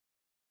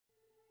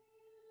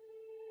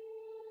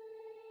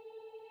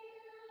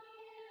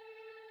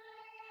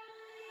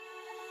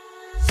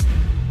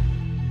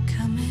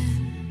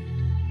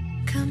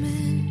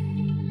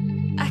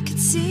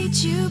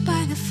seated you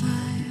by the fire.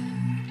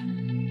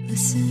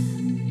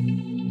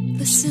 Listen,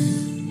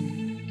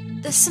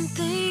 listen, there's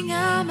something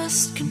I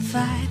must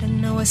confide. I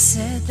know I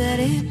said that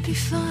it'd be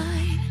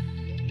fine.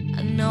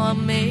 I know I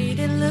made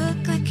it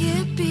look like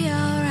it'd be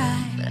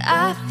alright, but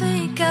I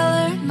think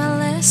I learned my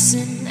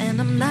lesson, and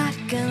I'm not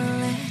gonna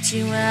let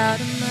you out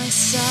of my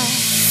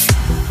sight.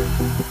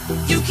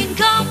 You can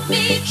call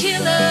me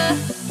killer,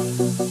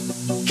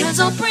 'cause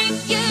I'll bring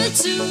you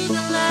to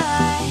the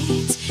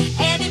light.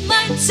 And it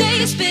might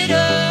taste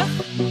bitter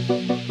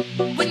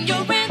when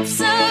your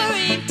answer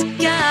ain't